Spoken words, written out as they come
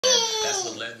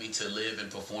also led me to live and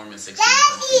perform in 16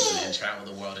 countries and travel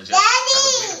the world and just have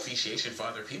a great appreciation for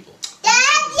other people.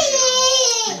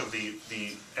 Think of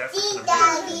the African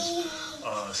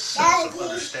American sense of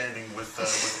understanding with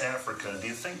Africa. Do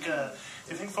you think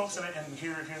folks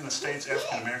here in the States,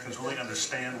 African Americans, really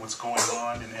understand what's going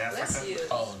on in Africa?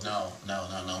 Oh no.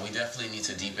 We definitely need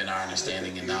to deepen our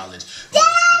understanding and knowledge. Many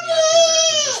African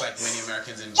Americans, just like many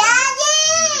Americans in general,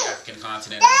 view the African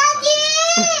continent as a country.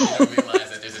 We don't realize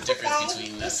that there's a difference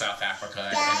between South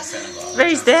Africa and Senegal.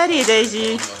 Where's Daddy,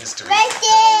 Daisy? History, the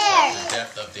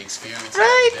depth of the experience.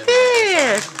 Right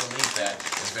there. So I believe that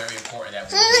it's very important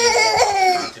that we the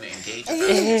continent, engage with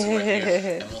others who are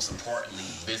here, and most importantly,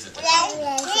 visit the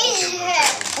continent.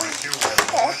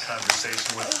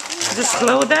 Just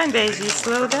slow down, Daisy.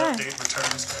 Slow down.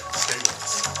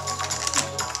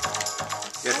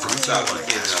 Yes, I'm talking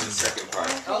again on the second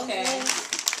part. Okay.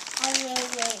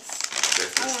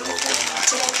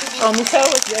 Oh, Musa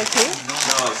was there too? No,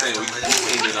 I'm saying we